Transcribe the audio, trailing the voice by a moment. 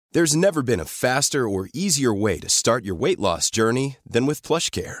There's never been a faster or easier way to start your weight loss journey than with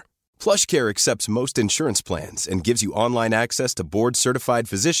PlushCare. PlushCare accepts most insurance plans and gives you online access to board-certified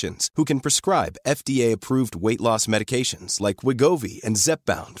physicians who can prescribe FDA-approved weight loss medications like Wegovy and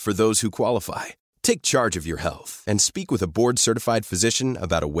Zepbound for those who qualify. Take charge of your health and speak with a board-certified physician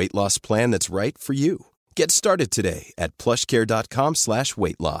about a weight loss plan that's right for you. Get started today at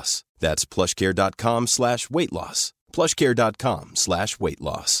plushcare.com/weight-loss. That's plushcare.com/weight-loss.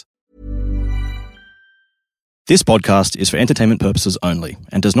 plushcare.com/weight-loss. This podcast is for entertainment purposes only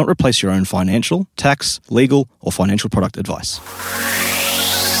and does not replace your own financial, tax, legal, or financial product advice.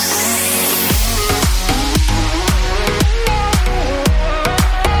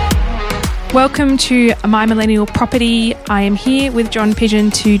 Welcome to My Millennial Property. I am here with John Pigeon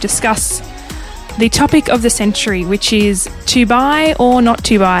to discuss the topic of the century, which is to buy or not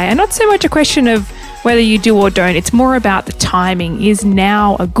to buy. And not so much a question of whether you do or don't. It's more about the timing. Is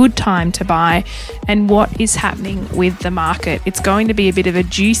now a good time to buy? And what is happening with the market? It's going to be a bit of a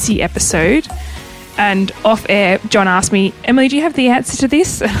juicy episode. And off air, John asked me, Emily, do you have the answer to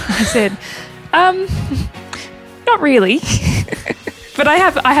this? I said, not really. But I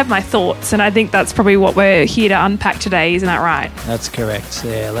have my thoughts, and I think that's probably what we're here to unpack today. Isn't that right? That's correct.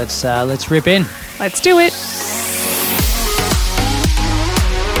 Yeah, let's rip in. Let's do it.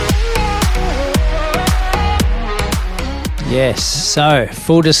 Yes. So,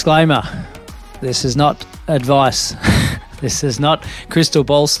 full disclaimer: this is not advice. This is not crystal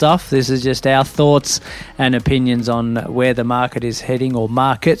ball stuff. This is just our thoughts and opinions on where the market is heading, or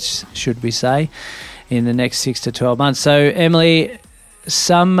markets, should we say, in the next 6 to 12 months. So, Emily,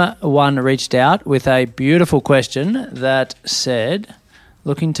 someone reached out with a beautiful question that said,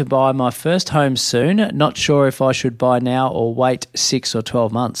 looking to buy my first home soon, not sure if I should buy now or wait 6 or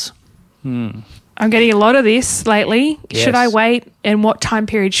 12 months. I'm getting a lot of this lately. Yes. Should I wait? And what time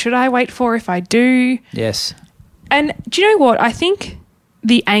period should I wait for if I do? Yes. And do you know what? I think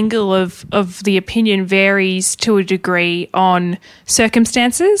the angle of the opinion varies to a degree on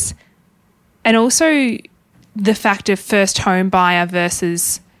circumstances, and also the fact of first home buyer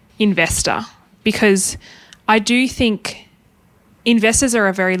versus investor, because I do think investors are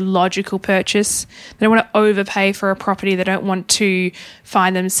a very logical purchase. They don't want to overpay for a property. They don't want to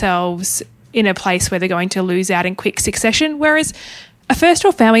find themselves in a place where they're going to lose out in quick succession, whereas a first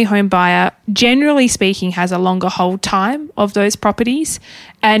or family home buyer, generally speaking, has a longer hold time of those properties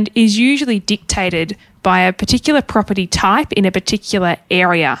and is usually dictated by a particular property type in a particular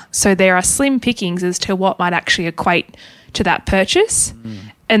area. So there are slim pickings as to what might actually equate to that purchase.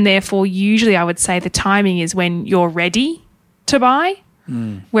 And therefore, usually I would say the timing is when you're ready to buy.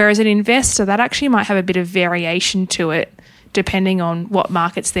 Whereas an investor, that actually might have a bit of variation to it depending on what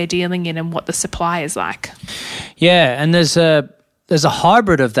markets they're dealing in and what the supply is like. Yeah, and there's a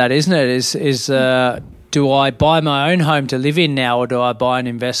hybrid of that, isn't it? Is do I buy my own home to live in now, or do I buy an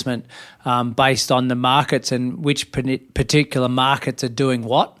investment based on the markets and which particular markets are doing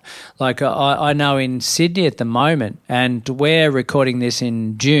what? Like I know in Sydney at the moment, and we're recording this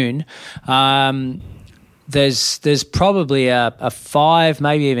in June, there's probably a 5,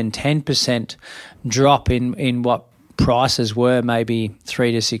 maybe even 10% drop in what prices were maybe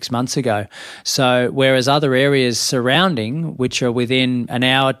 3 to 6 months ago. So whereas other areas surrounding, which are within an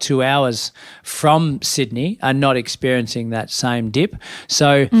hour, 2 hours from Sydney, are not experiencing that same dip.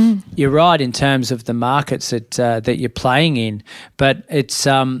 So you're right in terms of the markets that you're playing in, but it's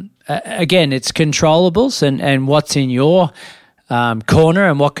again, it's controllables and what's in your corner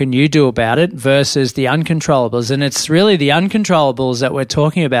and what can you do about it versus the uncontrollables. And it's really the uncontrollables that we're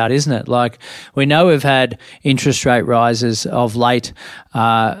talking about, isn't it? Like, we know we've had interest rate rises of late.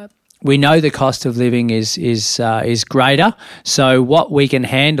 We know the cost of living is greater. So what we can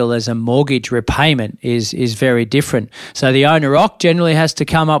handle as a mortgage repayment is very different. So the owner-occ generally has to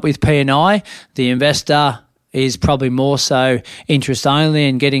come up with P&I. The investor is probably more so interest only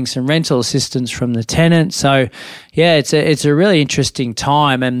and getting some rental assistance from the tenant. So yeah, it's a really interesting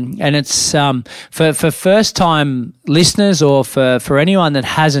time, and it's for first time listeners, or for anyone that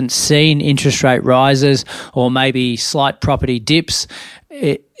hasn't seen interest rate rises or maybe slight property dips.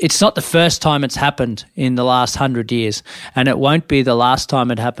 It's not the first time it's happened in the last 100 years, and it won't be the last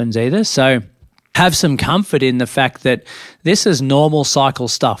time it happens either. So have some comfort in the fact that this is normal cycle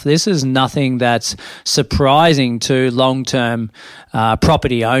stuff. This is nothing that's surprising to long-term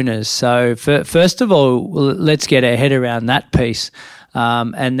property owners. So first of all, let's get our head around that piece,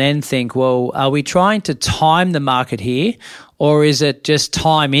 and then think, well, are we trying to time the market here, or is it just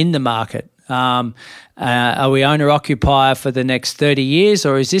time in the market? Are we owner-occupier for the next 30 years,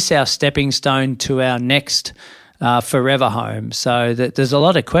 or is this our stepping stone to our next forever home. So there's a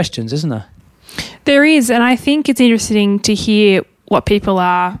lot of questions, isn't there? There is, and I think it's interesting to hear what people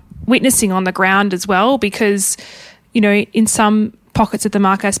are witnessing on the ground as well, because, in some pockets of the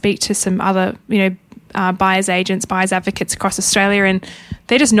market, I speak to some other, buyers agents, buyers advocates across Australia, and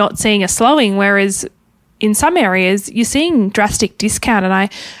they're just not seeing a slowing, whereas in some areas you're seeing drastic discount. And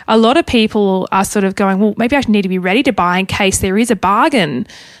a lot of people are sort of going, well, maybe I need to be ready to buy in case there is a bargain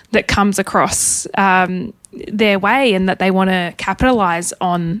that comes across their way and that they want to capitalise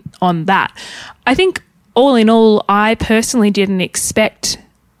on that. I think all in all, I personally didn't expect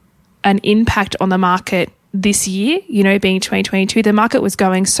an impact on the market this year, being 2022. The market was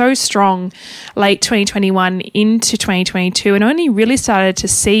going so strong late 2021 into 2022 and only really started to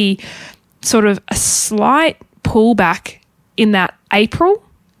see sort of a slight pullback in that April.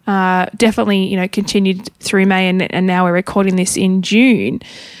 Definitely, continued through May and now we're recording this in June.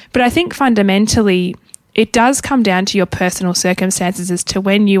 But I think fundamentally it does come down to your personal circumstances as to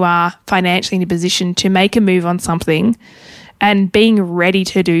when you are financially in a position to make a move on something and being ready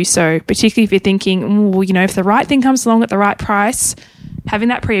to do so, particularly if you're thinking, if the right thing comes along at the right price, having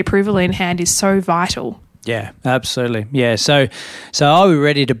that pre-approval in hand is so vital. Yeah, absolutely. Yeah, so are we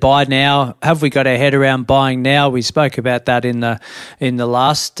ready to buy now? Have we got our head around buying now? We spoke about that in the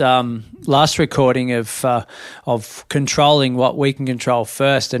last recording of controlling what we can control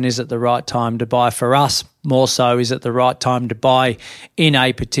first, and is it the right time to buy for us? More so, is it the right time to buy in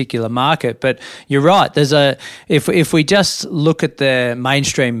a particular market? But you're right. If we just look at the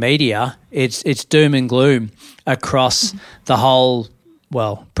mainstream media, it's doom and gloom across the whole,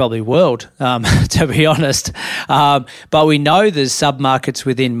 well, probably world, to be honest. But we know there's sub-markets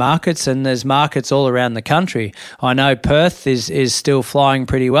within markets, and there's markets all around the country. I know Perth is still flying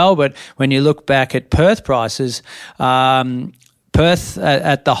pretty well, but when you look back at Perth prices, Perth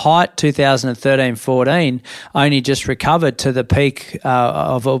at the height, 2013-14, only just recovered to the peak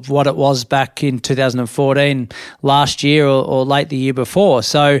of what it was back in 2014 last year or late the year before.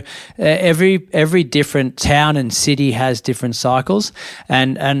 So every different town and city has different cycles,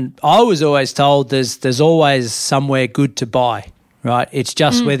 and I was always told there's always somewhere good to buy. Right, it's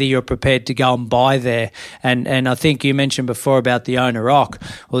just whether you're prepared to go and buy there. And I think you mentioned before about the owner-occ.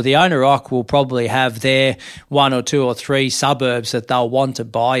 Well, the owner-occ will probably have their 1 or 2 or 3 suburbs that they'll want to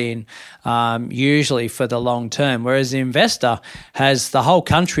buy in, usually for the long term, whereas the investor has the whole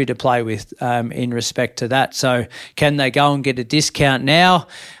country to play with in respect to that. So can they go and get a discount now?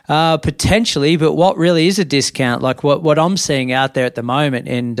 Potentially, but what really is a discount? Like what I'm seeing out there at the moment,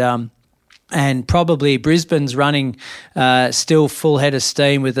 and probably Brisbane's running still full head of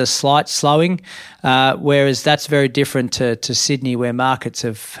steam with a slight slowing, whereas that's very different to Sydney, where markets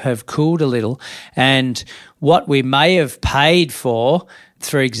have cooled a little. And what we may have paid for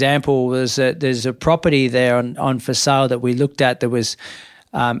example, there's a property there on for sale that we looked at that was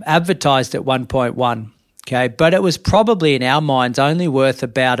advertised at 1.1, okay, but it was probably in our minds only worth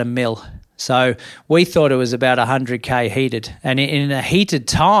about $1 million. So we thought it was about 100K heated. And in a heated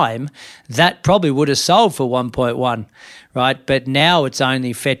time, that probably would have sold for 1.1, right? But now it's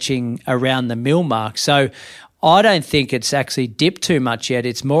only fetching around the $1 million mark. So I don't think it's actually dipped too much yet.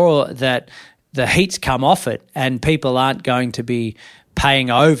 It's more that the heat's come off it and people aren't going to be paying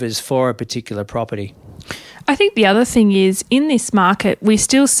overs for a particular property. I think the other thing is, in this market, we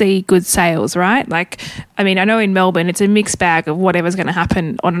still see good sales, right? I know in Melbourne, it's a mixed bag of whatever's going to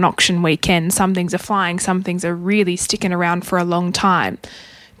happen on an auction weekend. Some things are flying, some things are really sticking around for a long time.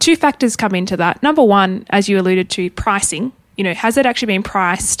 2 factors come into that. Number one, as you alluded to, pricing. Has it actually been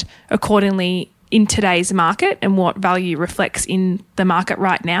priced accordingly in today's market and what value reflects in the market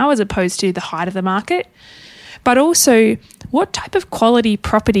right now as opposed to the height of the market? But also, what type of quality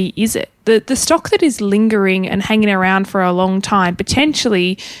property is it? The stock that is lingering and hanging around for a long time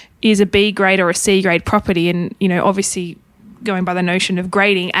potentially is a B grade or a C grade property. And, obviously going by the notion of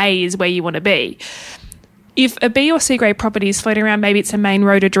grading, A is where you want to be. If a B or C grade property is floating around, maybe it's a main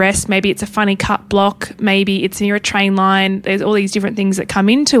road address, maybe it's a funny cut block, maybe it's near a train line, there's all these different things that come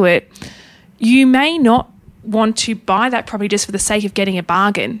into it, you may not want to buy that property just for the sake of getting a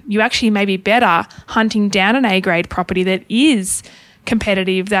bargain. You actually may be better hunting down an A-grade property that is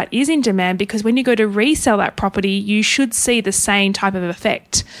competitive, that is in demand, because when you go to resell that property, you should see the same type of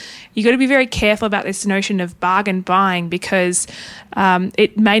effect. You've got to be very careful about this notion of bargain buying because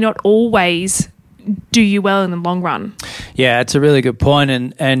it may not always do you well in the long run. Yeah, it's a really good point,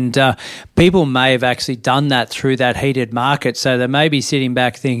 and people may have actually done that through that heated market. So they may be sitting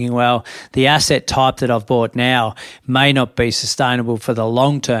back thinking, well, the asset type that I've bought now may not be sustainable for the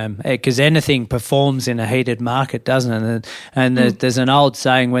long term, because anything performs in a heated market, doesn't it? And there's an old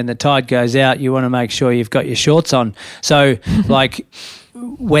saying, when the tide goes out, you want to make sure you've got your shorts on. So like,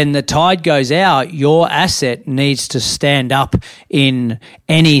 when the tide goes out, your asset needs to stand up in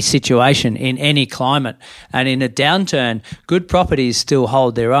any situation, in any climate. And in a downturn, good properties still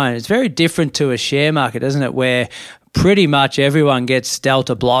hold their own. It's very different to a share market, isn't it, where pretty much everyone gets dealt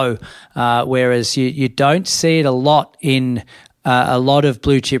a blow, whereas you don't see it a lot in a lot of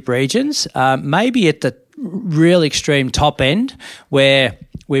blue chip regions, maybe at the real extreme top end, where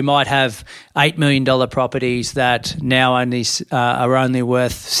we might have $8 million properties that now are only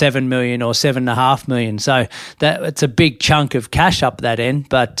worth $7 million or $7.5 million. So that it's a big chunk of cash up that end.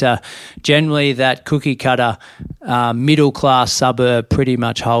 But generally, that cookie cutter middle class suburb pretty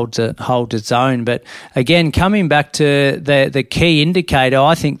much holds its own. But again, coming back to the key indicator,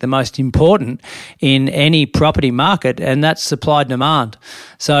 I think the most important in any property market, and that's supply demand.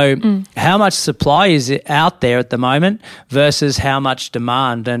 So how much supply is out there at the moment versus how much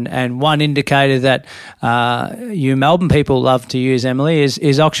demand? And one indicator that you Melbourne people love to use, Emily,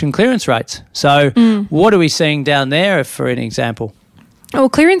 is auction clearance rates. So what are we seeing down there, for an example? Well,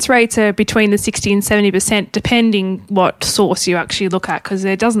 clearance rates are between the 60 and 70%, depending what source you actually look at, because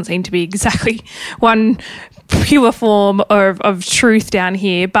there doesn't seem to be exactly one pure form of truth down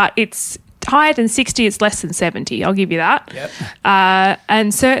here, but it's higher than 60, it's less than 70. I'll give you that. Yep.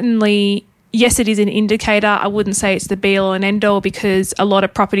 And certainly, yes, it is an indicator. I wouldn't say it's the be-all and end-all, because a lot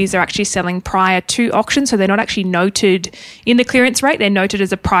of properties are actually selling prior to auction, so they're not actually noted in the clearance rate. They're noted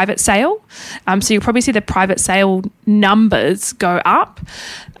as a private sale. So you'll probably see the private sale numbers go up.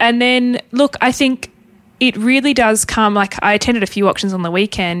 And then, look, I think it really does come, like I attended a few auctions on the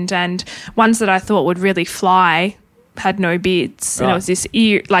weekend, and ones that I thought would really fly had no bids. Right. And it was this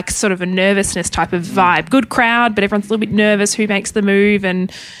like sort of a nervousness type of vibe. Good crowd, but everyone's a little bit nervous who makes the move,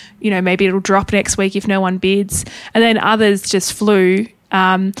 and maybe it'll drop next week if no one bids. And then others just flew.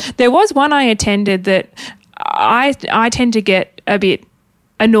 There was one I attended that I tend to get a bit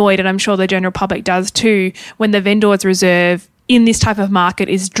annoyed, and I'm sure the general public does too, when the vendor's reserve in this type of market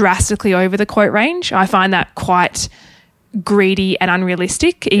is drastically over the quote range. I find that quite greedy and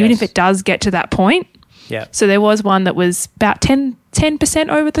unrealistic, even if it does get to that point. Yeah. So there was one that was about 10%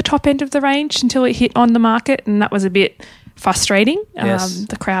 over the top end of the range until it hit on the market, and that was a bit frustrating. Yes.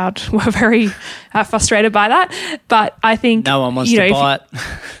 The crowd were very frustrated by that. But I think no one wants to buy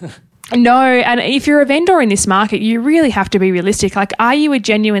it. No, and if you're a vendor in this market, you really have to be realistic. Like, are you a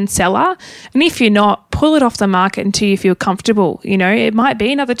genuine seller? And if you're not, pull it off the market until you feel comfortable. It might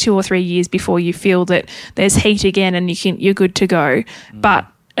be another 2 or 3 years before you feel that there's heat again and you're good to go. But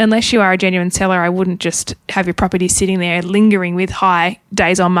unless you are a genuine seller, I wouldn't just have your property sitting there lingering with high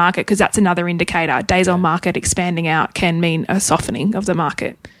days on market, because that's another indicator. Days on market expanding out can mean a softening of the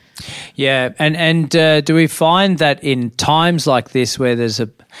market. Yeah, and do we find that in times like this, where there's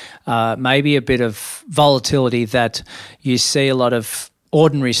maybe a bit of volatility, that you see a lot of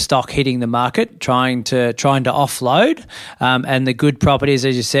ordinary stock hitting the market, trying to offload, and the good properties,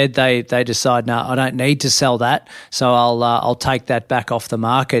 as you said, they decide, no, I don't need to sell that, so I'll take that back off the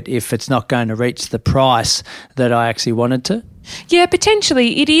market if it's not going to reach the price that I actually wanted to? Yeah,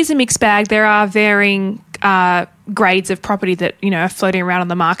 potentially. It is a mixed bag. There are varying grades of property that are floating around on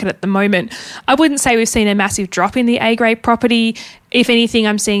the market at the moment. I wouldn't say we've seen a massive drop in the A-grade property. If anything,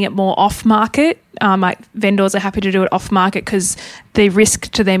 I'm seeing it more off-market. Like vendors are happy to do it off-market because the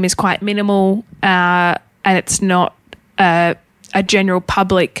risk to them is quite minimal, and it's not a general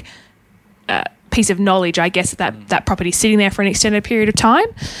public piece of knowledge, I guess, that property's sitting there for an extended period of time.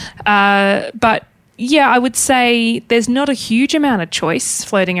 But yeah, I would say there's not a huge amount of choice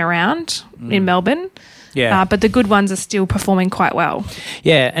floating around in Melbourne. Yeah. But the good ones are still performing quite well.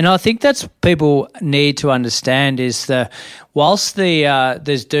 Yeah, and I think that's people need to understand is whilst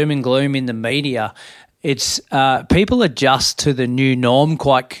there's doom and gloom in the media, it's people adjust to the new norm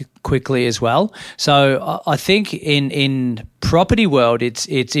quite quickly as well. So I think in property world, it's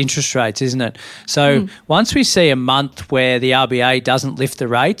interest rates, isn't it? So once we see a month where the RBA doesn't lift the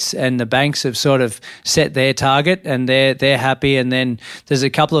rates and the banks have sort of set their target and they're happy, and then there's a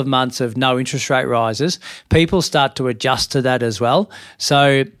couple of months of no interest rate rises, people start to adjust to that as well.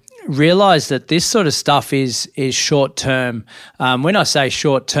 So realise that this sort of stuff is short term. When I say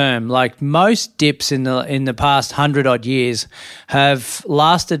short term, like most dips in the past 100 odd years have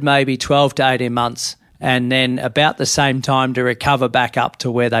lasted maybe 12 to 18 months. and then about the same time to recover back up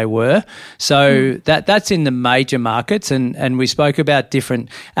to where they were. So that's in the major markets, and we spoke about different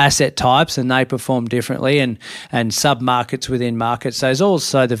asset types, and they perform differently, and sub-markets within markets. So there's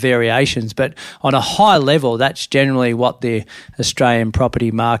also the variations, but on a high level, that's generally what the Australian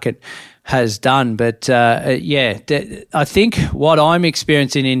property market has done. But I think what I'm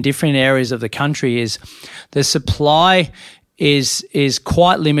experiencing in different areas of the country is the supply is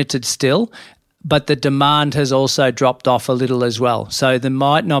quite limited still, but the demand has also dropped off a little as well. So there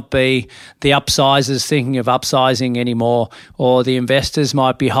might not be the upsizers thinking of upsizing anymore, or the investors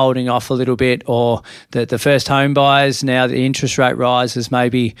might be holding off a little bit, or the first home buyers, now the interest rate rises,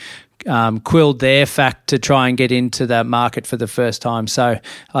 maybe quilled their fact to try and get into that market for the first time. So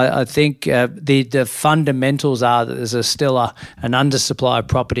I think the fundamentals are that there's still an undersupply of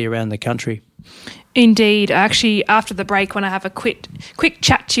property around the country. Indeed. Actually, after the break, when I have a quick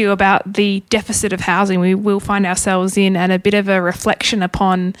chat to you about the deficit of housing we will find ourselves in, and a bit of a reflection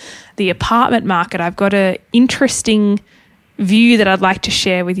upon the apartment market, I've got an interesting view that I'd like to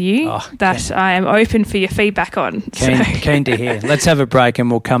share with you that I am open for your feedback on. Keen to hear. Let's have a break and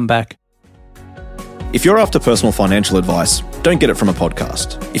we'll come back. If you're after personal financial advice, don't get it from a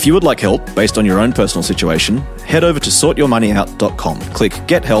podcast. If you would like help based on your own personal situation, head over to sortyourmoneyout.com, click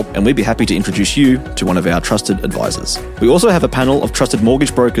Get Help, and we'd be happy to introduce you to one of our trusted advisors. We also have a panel of trusted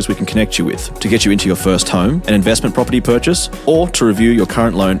mortgage brokers we can connect you with to get you into your first home, an investment property purchase, or to review your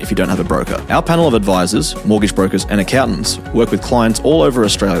current loan if you don't have a broker. Our panel of advisors, mortgage brokers, and accountants work with clients all over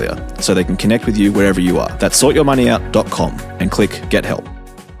Australia so they can connect with you wherever you are. That's sortyourmoneyout.com and click Get Help.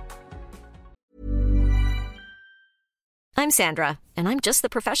 I'm Sandra, and I'm just the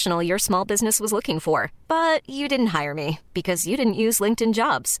professional your small business was looking for. But you didn't hire me because you didn't use LinkedIn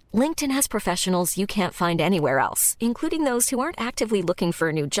Jobs. LinkedIn has professionals you can't find anywhere else, including those who aren't actively looking for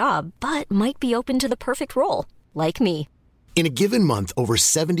a new job, but might be open to the perfect role, like me. In a given month, over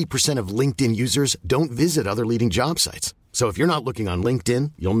 70% of LinkedIn users don't visit other leading job sites. So if you're not looking on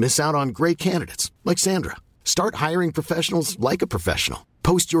LinkedIn, you'll miss out on great candidates, like Sandra. Start hiring professionals like a professional.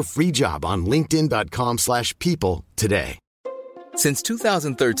 Post your free job on linkedin.com/people today. Since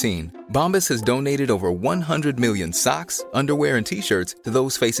 2013, Bombas has donated over 100 million socks, underwear, and T-shirts to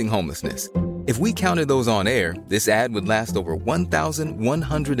those facing homelessness. If we counted those on air, this ad would last over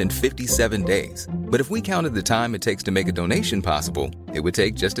 1,157 days. But if we counted the time it takes to make a donation possible, it would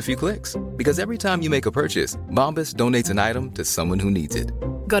take just a few clicks. Because every time you make a purchase, Bombas donates an item to someone who needs it.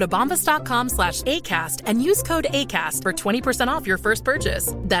 Go to bombas.com/ACAST and use code ACAST for 20% off your first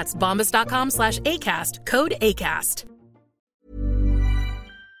purchase. That's bombas.com/ACAST, code ACAST.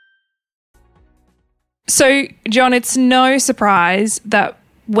 So, John, it's no surprise that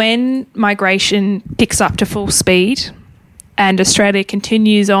when migration picks up to full speed and Australia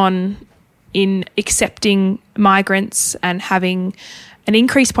continues on in accepting migrants and having an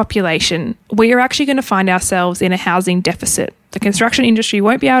increased population, we are actually going to find ourselves in a housing deficit. The construction industry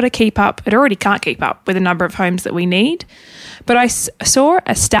won't be able to keep up. It already can't keep up with the number of homes that we need. But I saw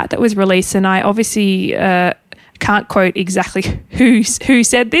a stat that was released, and I obviously can't quote exactly who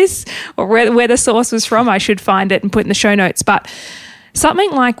said this or where the source was from. I should find it and put it in the show notes. But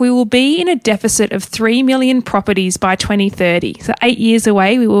something like we will be in a deficit of 3 million properties by 2030. So 8 years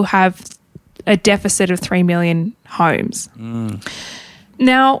away, we will have a deficit of 3 million homes.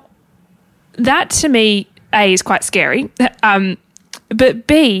 Now, that to me, A, is quite scary. But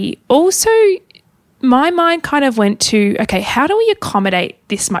B, also my mind kind of went to, okay, how do we accommodate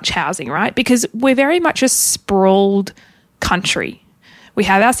this much housing, right? Because we're very much a sprawled country. We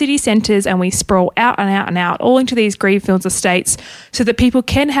have our city centres and we sprawl out and out and out all into these greenfields estates so that people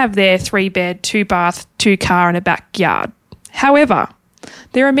can have their 3-bed, 2-bath, 2-car and a backyard. However,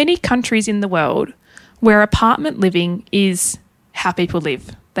 there are many countries in the world where apartment living is how people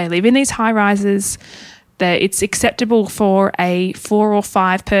live. They live in these high-rises. It's acceptable for a 4 or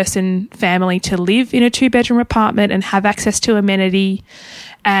 5 person family to live in a 2-bedroom apartment and have access to amenity.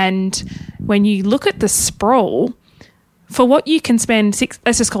 And when you look at the sprawl, for what you can spend,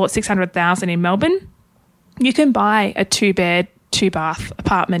 let's just call it $600,000 in Melbourne, you can buy a 2-bed, 2-bath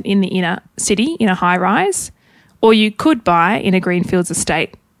apartment in the inner city in a high-rise, or you could buy in a greenfields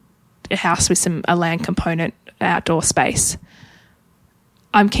estate a house with a land component, outdoor space.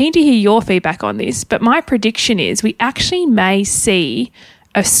 I'm keen to hear your feedback on this, but my prediction is we actually may see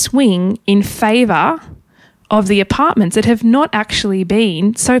a swing in favour of the apartments that have not actually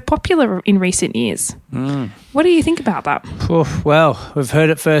been so popular in recent years. What do you think about that? Well, we've heard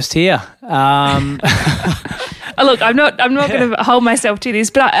it first here. Look, I'm not going to hold myself to this,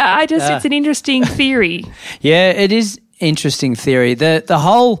 but I just it's an interesting theory. Yeah, it is interesting theory. The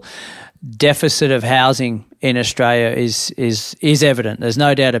whole deficit of housing in Australia is evident. There's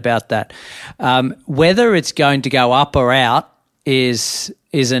no doubt about that. Whether it's going to go up or out is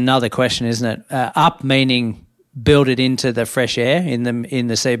another question, isn't it? Up meaning build it into the fresh air in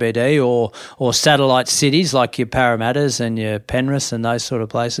the CBD or satellite cities like your Parramatta's and your Penrith and those sort of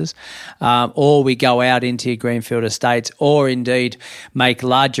places, or we go out into your greenfield estates, or indeed make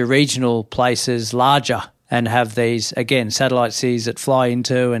larger regional places larger and have these, again, satellite cities that fly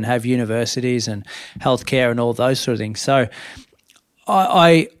into and have universities and healthcare and all those sort of things. So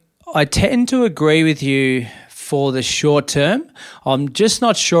I tend to agree with you for the short term. I'm just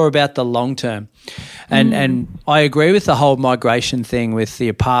not sure about the long term. And I agree with the whole migration thing with the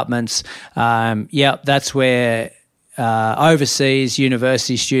apartments. That's where overseas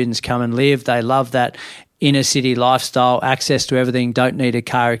university students come and live. They love that inner city lifestyle, access to everything, don't need a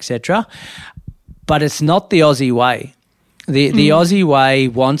car, etc. But it's not the Aussie way. The Aussie way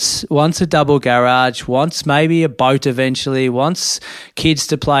wants a double garage, wants maybe a boat eventually, wants kids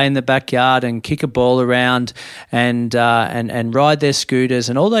to play in the backyard and kick a ball around and ride their scooters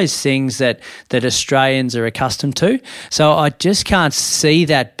and all those things that Australians are accustomed to. So I just can't see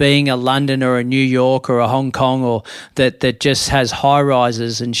that being a London or a New York or a Hong Kong or that just has high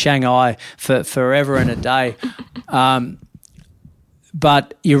rises and Shanghai for forever and a day.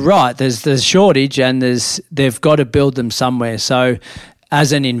 But you're right, there's the shortage and they've got to build them somewhere. So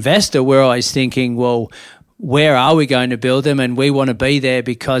as an investor, we're always thinking, well, where are we going to build them? And we want to be there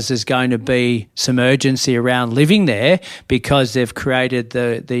because there's going to be some urgency around living there because they've created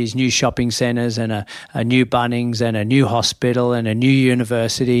these new shopping centres and a new Bunnings and a new hospital and a new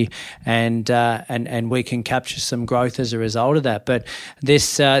university and we can capture some growth as a result of that. But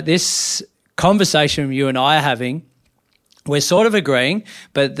this conversation you and I are having, we're sort of agreeing,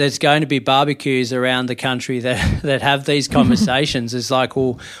 but there's going to be barbecues around the country that have these conversations. It's like,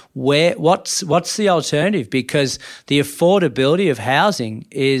 well, what's the alternative? Because the affordability of housing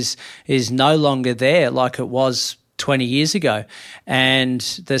is no longer there like it was 20 years ago, and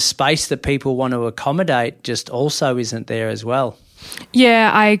the space that people want to accommodate just also isn't there as well. Yeah,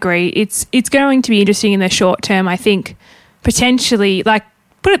 I agree. It's going to be interesting in the short term. I think potentially, like,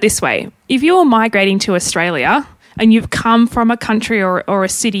 put it this way: if you're migrating to Australia and you've come from a country or a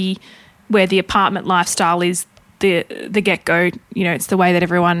city where the apartment lifestyle is the get-go, it's the way that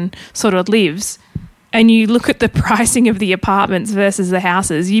everyone sort of lives, and you look at the pricing of the apartments versus the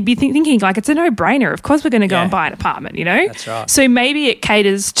houses, you'd be thinking, like, it's a no-brainer. Of course we're going to go and buy an apartment, That's right. So maybe it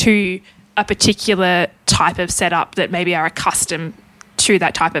caters to a particular type of setup that maybe are accustomed to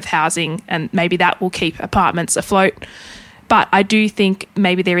that type of housing, and maybe that will keep apartments afloat. But I do think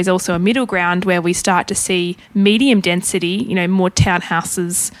maybe there is also a middle ground where we start to see medium density, more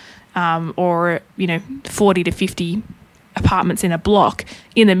townhouses or 40 to 50 apartments in a block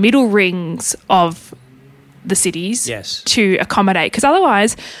in the middle rings of the cities to accommodate. Because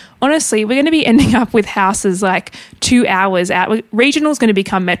otherwise, honestly, we're going to be ending up with houses like 2 hours out. Regional's going to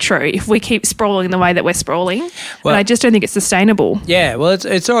become metro if we keep sprawling the way that we're sprawling. Well, and I just don't think it's sustainable. Yeah, well,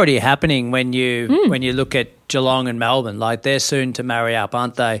 it's already happening when you look at Geelong and Melbourne. Like, they're soon to marry up,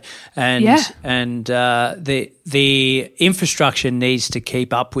 aren't they? And the infrastructure needs to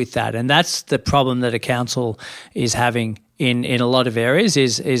keep up with that, and that's the problem that a council is having in a lot of areas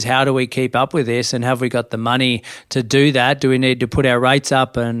is how do we keep up with this, and have we got the money to do that? Do we need to put our rates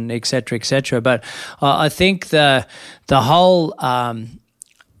up, and et cetera, et cetera? But I think the whole I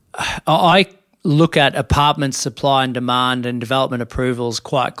look at apartment supply and demand and development approvals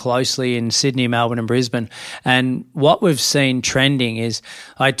quite closely in Sydney, Melbourne and Brisbane. And what we've seen trending is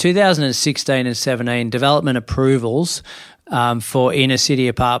like 2016 and 17 development approvals for inner city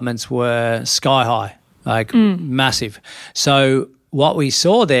apartments were sky high. Massive. So what we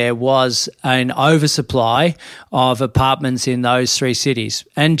saw there was an oversupply of apartments in those three cities.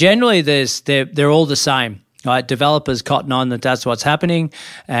 And generally they're all the same, right? Developers cotton on that's what's happening,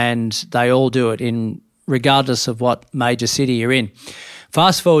 and they all do it regardless of what major city you're in.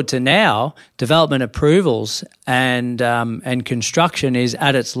 Fast forward to now, development approvals and construction is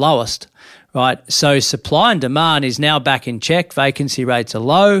at its lowest. Right, so supply and demand is now back in check. Vacancy rates are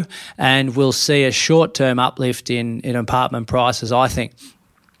low, and we'll see a short-term uplift in apartment prices, I think.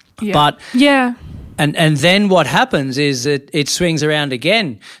 Yeah. But yeah, and then what happens is it swings around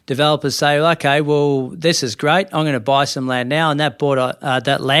again. Developers say, okay, well, this is great. I'm going to buy some land now, and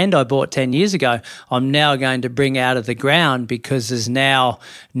that land I bought 10 years ago, I'm now going to bring out of the ground because there's now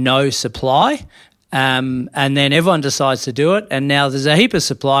no supply. And then everyone decides to do it, and now there's a heap of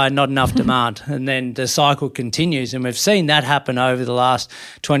supply and not enough demand, and then the cycle continues. And we've seen that happen over the last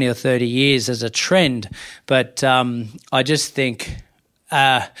 20 or 30 years as a trend. But I just think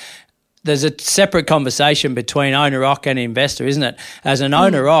there's a separate conversation between owner-occ and investor, isn't it? As an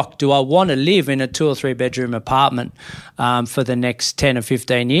owner-occ, do I want to live in a 2 or 3 bedroom apartment for the next 10 or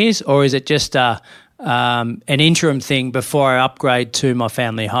 15 years, or is it just an interim thing before I upgrade to my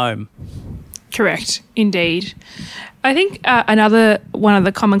family home? Correct, indeed. I think another one of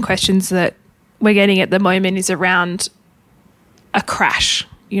the common questions that we're getting at the moment is around a crash.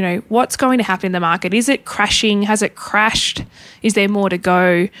 You know, what's going to happen in the market? Is it crashing? Has it crashed? Is there more to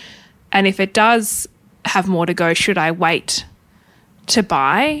go? And if it does have more to go, should I wait to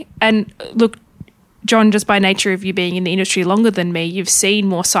buy? And look, John, just by nature of you being in the industry longer than me, you've seen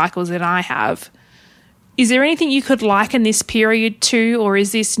more cycles than I have. Is there anything you could liken this period to, or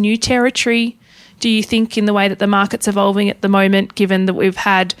is this new territory, do you think, in the way that the market's evolving at the moment, given that we've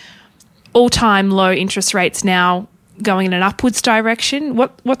had all-time low interest rates now going in an upwards direction?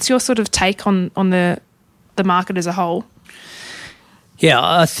 What's your sort of take on the market as a whole? Yeah,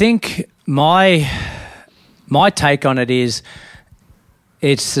 I think my take on it is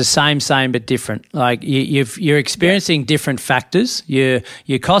it's the same but different. Like you're experiencing different factors. Your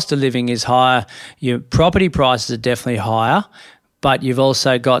cost of living is higher. Your property prices are definitely higher, but you've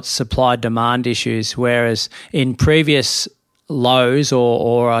also got supply-demand issues, whereas in previous lows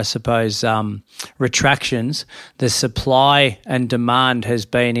or I suppose retractions, the supply and demand has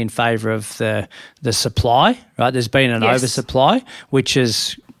been in favour of the supply, right? There's been an oversupply, which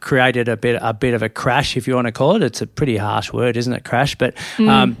has created a bit of a crash, if you want to call it. It's a pretty harsh word, isn't it, crash? But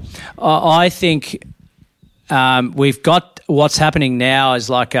I think we've got what's happening now is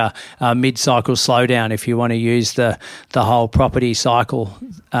like a mid-cycle slowdown, if you want to use the whole property cycle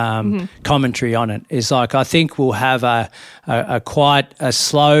commentary on it. Is like, I think we'll have a quite a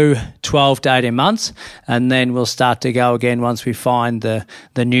slow 12 to 18 months, and then we'll start to go again once we find the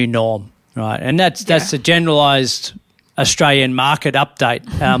new norm, right? And that's a generalised Australian market update,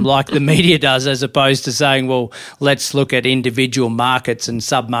 like the media does, as opposed to saying, well, let's look at individual markets and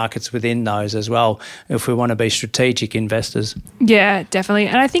sub-markets within those as well if we want to be strategic investors. Yeah, definitely.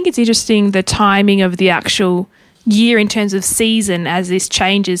 And I think it's interesting the timing of the actual year in terms of season as this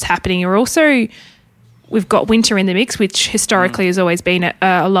change is happening. We've got winter in the mix, which historically has always been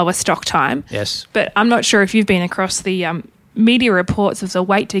a lower stock time. Yes. But I'm not sure if you've been across the media reports of the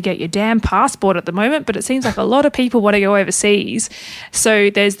wait to get your damn passport at the moment, but it seems like a lot of people want to go overseas. So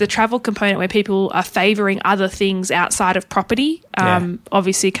there's the travel component where people are favouring other things outside of property,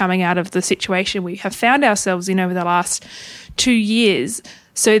 obviously coming out of the situation we have found ourselves in over the last 2 years.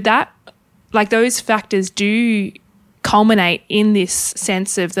 So that, like, those factors do culminate in this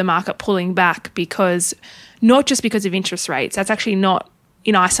sense of the market pulling back, because not just because of interest rates, that's actually not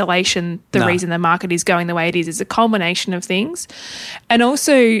in isolation the reason the market is going the way it is. It's a culmination of things. And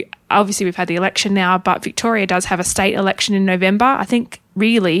also, obviously we've had the election now, but Victoria does have a state election in November. I think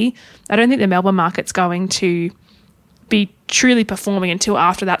really, I don't think the Melbourne market's going to be truly performing until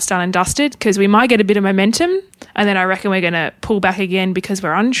after that's done and dusted, because we might get a bit of momentum, and then I reckon we're going to pull back again because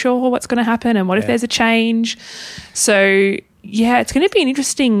we're unsure what's going to happen and what if there's a change. So yeah, it's going to be an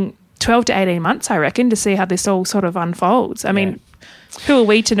interesting 12 to 18 months, I reckon, to see how this all sort of unfolds. I mean, who are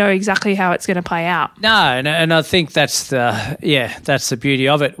we to know exactly how it's going to play out? No, and I think that's the beauty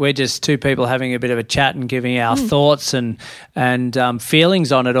of it. We're just two people having a bit of a chat and giving our thoughts and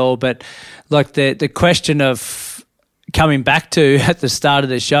feelings on it all. But like the question of coming back to at the start of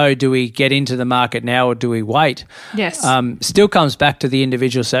the show, do we get into the market now or do we wait? Yes. Still comes back to the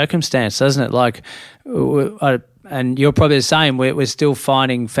individual circumstance, doesn't it? Like, and you're probably the same. We're still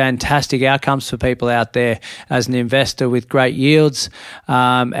finding fantastic outcomes for people out there as an investor with great yields,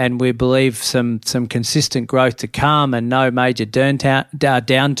 and we believe some consistent growth to come and no major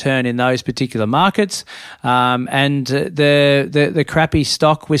downturn in those particular markets. And the crappy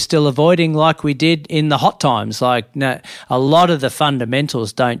stock we're still avoiding like we did in the hot times. Like, a lot of the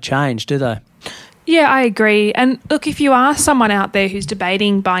fundamentals don't change, do they? Yeah, I agree. And look, if you are someone out there who's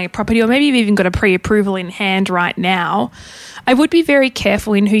debating buying a property, or maybe you've even got a pre-approval in hand right now, I would be very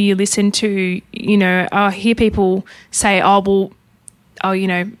careful in who you listen to. You know, I hear people say,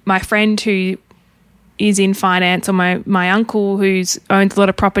 my friend who is in finance, or my uncle who's owns a lot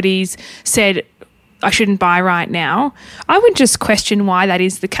of properties said I shouldn't buy right now. I would just question why that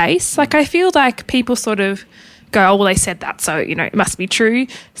is the case. Like, I feel like people sort of go, oh, well, they said that, so, it must be true.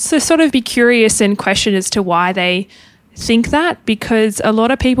 So sort of be curious and question as to why they think that, because a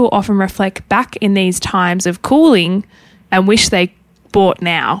lot of people often reflect back in these times of cooling and wish they bought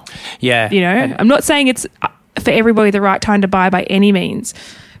now. Yeah. I'm not saying it's for everybody the right time to buy by any means,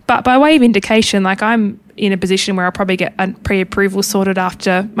 but by way of indication, like, I'm in a position where I'll probably get a pre-approval sorted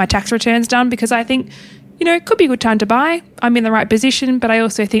after my tax return's done, because I think it could be a good time to buy. I'm in the right position, but I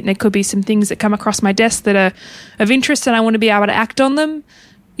also think there could be some things that come across my desk that are of interest and I want to be able to act on them.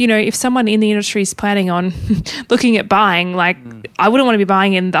 If someone in the industry is planning on looking at buying, I wouldn't want to be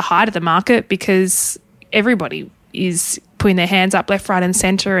buying in the height of the market because everybody is putting their hands up left, right and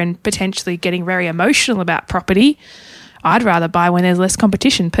centre and potentially getting very emotional about property. I'd rather buy when there's less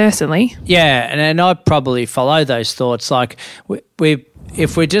competition personally. Yeah, and I probably follow those thoughts. Like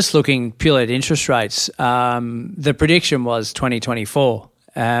if we're just looking purely at interest rates, the prediction was 2024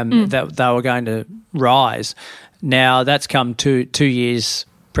 that they were going to rise. Now that's come 2 years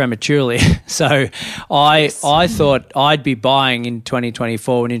prematurely. So I thought I'd be buying in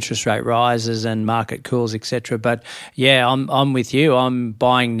 2024 when interest rate rises and market cools, etc. But yeah, I'm with you. I'm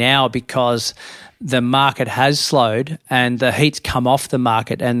buying now because the market has slowed and the heat's come off the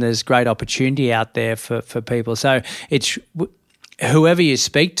market and there's great opportunity out there for people. So it's whoever you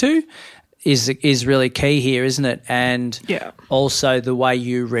speak to is really key here, isn't it? And also the way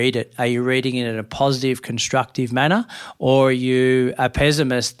you read it. Are you reading it in a positive, constructive manner, or are you a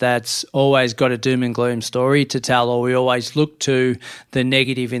pessimist that's always got a doom and gloom story to tell, or we always look to the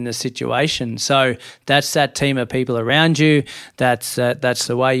negative in the situation? So that's that team of people around you. That's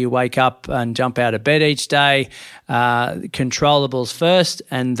the way you wake up and jump out of bed each day. Controllables first,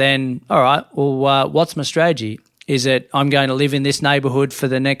 and then, all right, well, what's my strategy? Is it I'm going to live in this neighbourhood for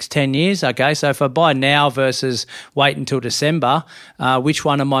the next 10 years? Okay, so if I buy now versus wait until December, which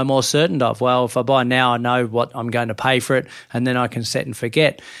one am I more certain of? Well, if I buy now, I know what I'm going to pay for it and then I can set and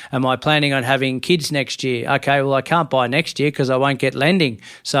forget. Am I planning on having kids next year? Okay, well, I can't buy next year because I won't get lending.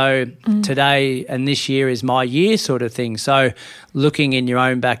 So today and this year is my year sort of thing. So looking in your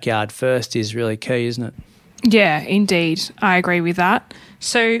own backyard first is really key, isn't it? Yeah, indeed. I agree with that.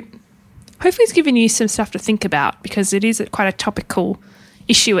 So hopefully it's given you some stuff to think about because it is quite a topical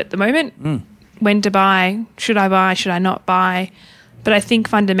issue at the moment. When to buy, should I not buy? But I think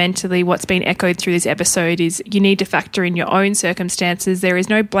fundamentally what's been echoed through this episode is you need to factor in your own circumstances. There is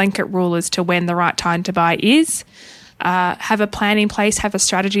no blanket rule as to when the right time to buy is. Have a plan in place, have a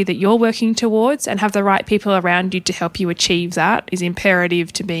strategy that you're working towards, and have the right people around you to help you achieve that is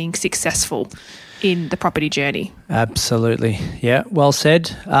imperative to being successful in the property journey. Absolutely. Yeah, well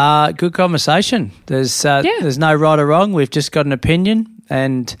said. Good conversation. There's no right or wrong. We've just got an opinion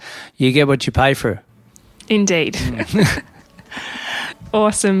and you get what you pay for. Indeed.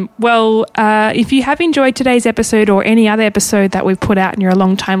 Awesome. Well, if you have enjoyed today's episode or any other episode that we've put out and you're a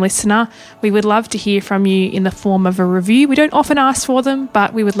long-time listener, we would love to hear from you in the form of a review. We don't often ask for them,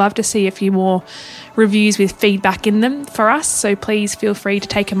 but we would love to see a few more reviews with feedback in them for us. So please feel free to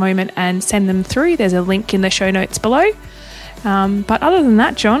take a moment and send them through. There's a link in the show notes below. But other than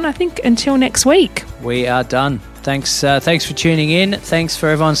that, John, I think until next week. We are done. Thanks for tuning in. Thanks for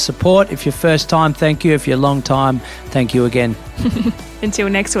everyone's support. If you're first time, thank you. If you're long time, thank you again. Until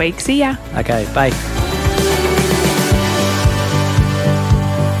next week. See ya. Okay, bye.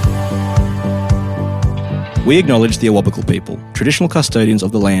 We acknowledge the Awabakal people, traditional custodians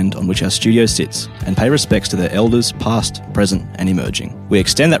of the land on which our studio sits, and pay respects to their elders past, present and emerging. We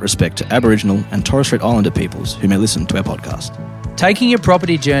extend that respect to Aboriginal and Torres Strait Islander peoples who may listen to our podcast. Taking your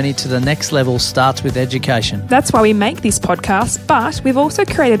property journey to the next level starts with education. That's why we make this podcast, but we've also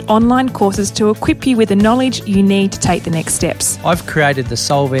created online courses to equip you with the knowledge you need to take the next steps. I've created the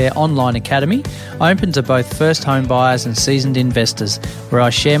Solvair Online Academy, open to both first home buyers and seasoned investors, where I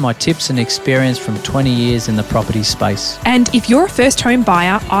share my tips and experience from 20 years in the property space. And if you're a first home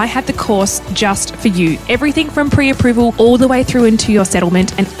buyer, I have the course just for you. Everything from pre-approval all the way through into your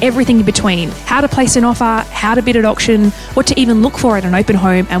settlement and everything in between. How to place an offer, how to bid at auction, what to even look for at an open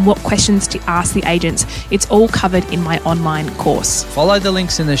home, and what questions to ask the agents. It's all covered in my online course. Follow the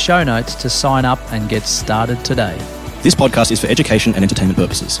links in the show notes to sign up and get started today. This podcast is for education and entertainment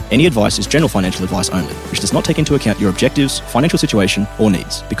purposes. Any advice is general financial advice only, which does not take into account your objectives, financial situation, or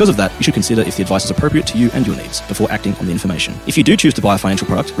needs. Because of that, you should consider if the advice is appropriate to you and your needs before acting on the information. If you do choose to buy a financial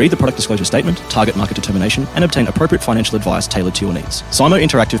product, read the product disclosure statement, target market determination, and obtain appropriate financial advice tailored to your needs. Simo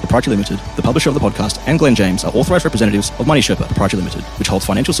Interactive Proprietary Limited, the publisher of the podcast, and Glenn James are authorised representatives of Money Sherpa Proprietary Limited, which holds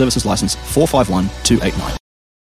financial services license 451289.